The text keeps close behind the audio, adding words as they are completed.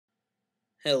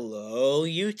Hello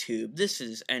YouTube, this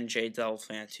is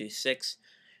NJDevilFan26,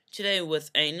 today with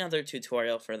another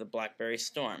tutorial for the Blackberry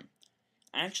Storm.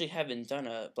 I actually haven't done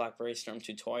a Blackberry Storm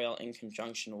tutorial in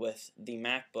conjunction with the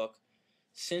MacBook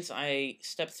since I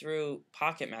stepped through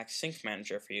Pocket Mac Sync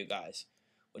Manager for you guys,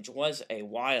 which was a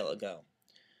while ago.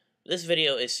 This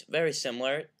video is very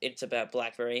similar. It's about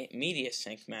Blackberry Media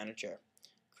Sync Manager,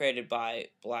 created by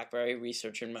Blackberry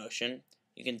Research in Motion.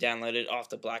 You can download it off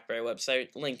the Blackberry website,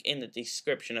 link in the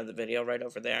description of the video right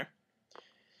over there.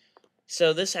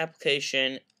 So this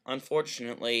application,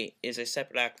 unfortunately, is a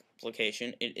separate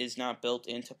application. It is not built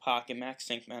into Pocket Mac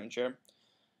Sync Manager,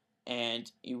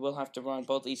 and you will have to run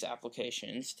both these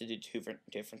applications to do two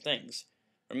different things.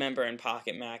 Remember, in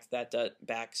Pocket Mac, that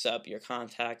backs up your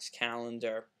contacts,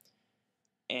 calendar,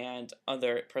 and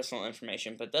other personal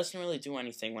information, but doesn't really do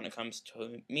anything when it comes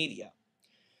to media.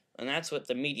 And that's what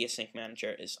the Media Sync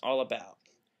Manager is all about.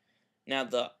 Now,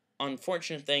 the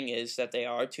unfortunate thing is that they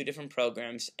are two different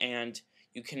programs, and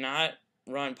you cannot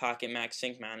run Pocket Mac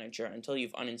Sync Manager until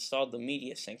you've uninstalled the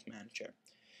Media Sync Manager,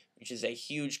 which is a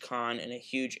huge con and a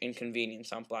huge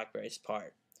inconvenience on BlackBerry's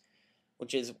part,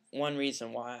 which is one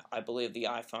reason why I believe the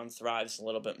iPhone thrives a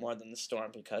little bit more than the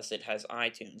Storm, because it has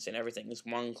iTunes, and everything is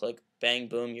one click, bang,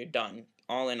 boom, you're done,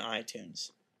 all in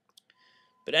iTunes.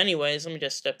 But anyways, let me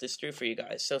just step this through for you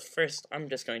guys. So first, I'm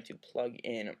just going to plug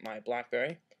in my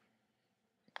Blackberry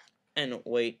and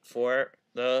wait for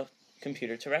the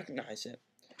computer to recognize it.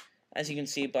 As you can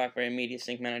see, Blackberry Media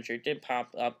Sync Manager did pop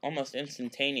up almost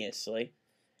instantaneously,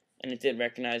 and it did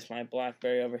recognize my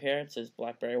Blackberry over here. It says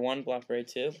Blackberry 1, Blackberry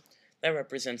 2. That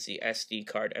represents the SD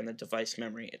card and the device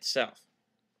memory itself.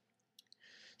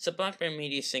 So Blackberry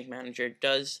Media Sync Manager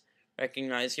does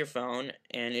recognize your phone,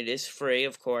 and it is free,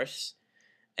 of course.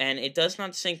 And it does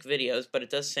not sync videos, but it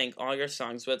does sync all your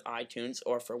songs with iTunes,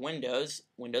 or for Windows,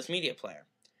 Windows Media Player.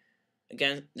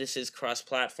 Again, this is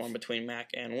cross-platform between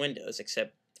Mac and Windows,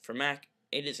 except for Mac,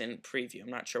 it is in preview. I'm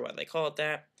not sure why they call it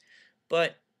that,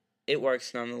 but it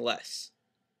works nonetheless.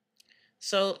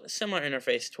 So, similar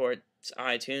interface towards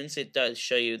iTunes. It does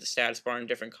show you the status bar in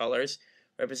different colors,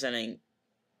 representing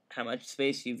how much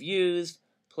space you've used,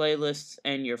 playlists,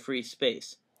 and your free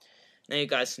space. Now you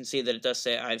guys can see that it does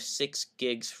say I have 6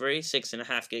 gigs free,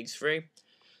 6.5 gigs free.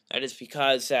 That is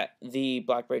because the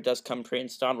Blackberry does come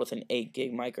pre-installed with an 8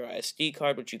 gig micro SD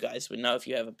card, which you guys would know if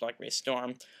you have a Blackberry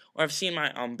Storm, or have seen my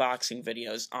unboxing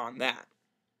videos on that.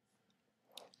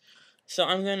 So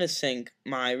I'm going to sync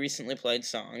my recently played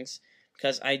songs,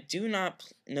 because I do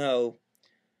not know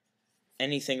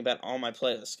anything about all my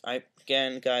playlists.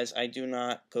 Again, guys, I do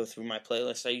not go through my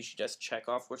playlist. I usually just check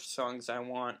off which songs I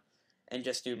want, and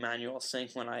just do manual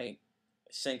sync when I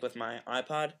sync with my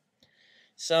iPod.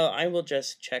 So I will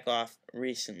just check off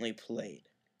recently played.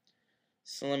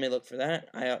 So let me look for that.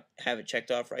 I have it checked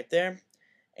off right there,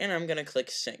 and I'm going to click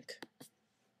sync.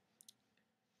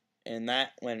 And that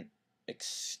went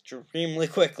extremely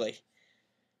quickly.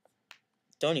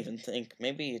 Don't even think,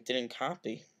 maybe it didn't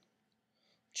copy.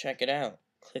 Check it out.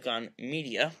 Click on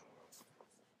media.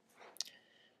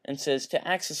 And says, to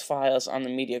access files on the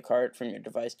media card from your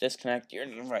device, disconnect your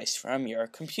device from your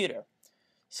computer.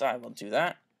 So I will do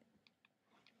that.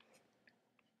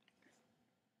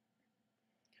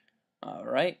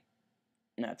 Alright,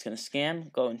 now it's going to scan,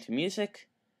 go into music,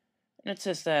 and it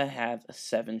says that I have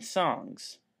 7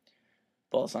 songs.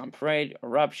 Balls on Parade,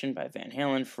 Eruption by Van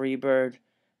Halen, Freebird,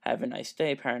 Have a Nice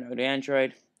Day, Paranoid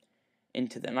Android,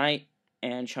 Into the Night,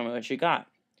 and Show Me What You Got.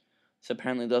 So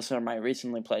apparently those are my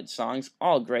recently played songs,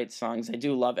 all great songs. I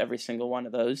do love every single one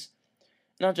of those.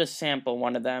 And I'll just sample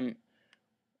one of them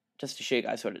just to show you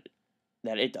guys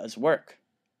that it does work.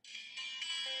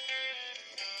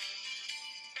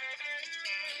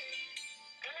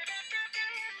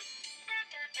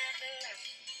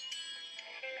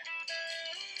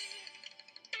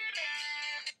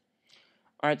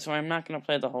 Alright, so I'm not going to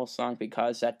play the whole song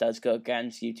because that does go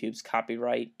against YouTube's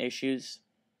copyright issues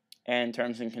and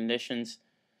terms and conditions.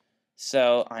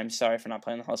 So I'm sorry for not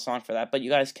playing the whole song for that. But you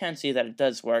guys can see that it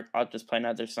does work. I'll just play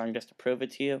another song just to prove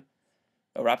it to you.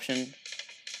 Eruption.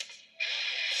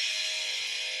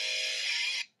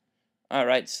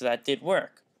 Alright, so that did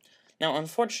work. Now,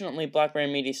 unfortunately,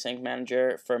 Blackberry Media Sync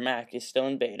Manager for Mac is still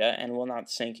in beta and will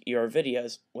not sync your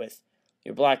videos with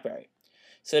your Blackberry.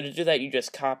 So to do that, you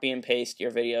just copy and paste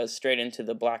your videos straight into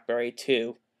the Blackberry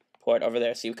 2 port over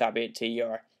there. So you copy it to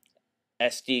your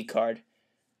SD card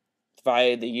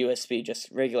via the USB,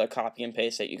 just regular copy and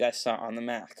paste that you guys saw on the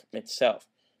Mac itself.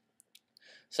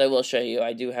 So I will show you,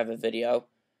 I do have a video.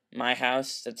 My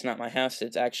house, that's not my house,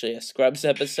 it's actually a Scrubs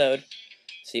episode,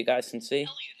 so you guys can see.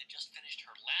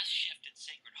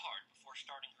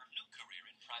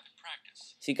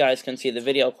 So you guys can see the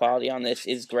video quality on this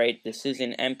is great. This is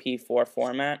in MP4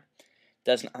 format.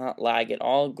 Does not lag at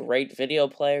all. Great video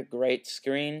player, great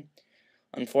screen.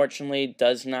 Unfortunately,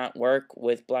 does not work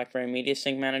with Blackberry Media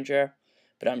Sync Manager,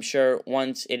 but I'm sure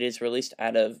once it is released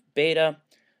out of beta,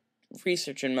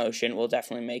 research in motion will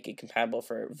definitely make it compatible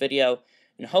for video,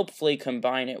 and hopefully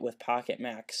combine it with Pocket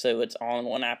Mac so it's all in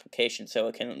one application, so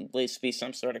it can at least be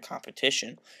some sort of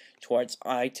competition towards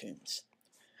iTunes.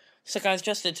 So guys,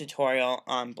 just a tutorial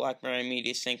on Blackberry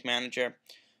Media Sync Manager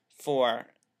for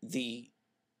the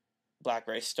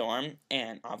Blackberry Storm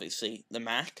and obviously the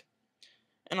Mac.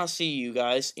 And I'll see you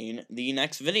guys in the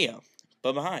next video.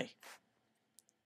 Bye-bye.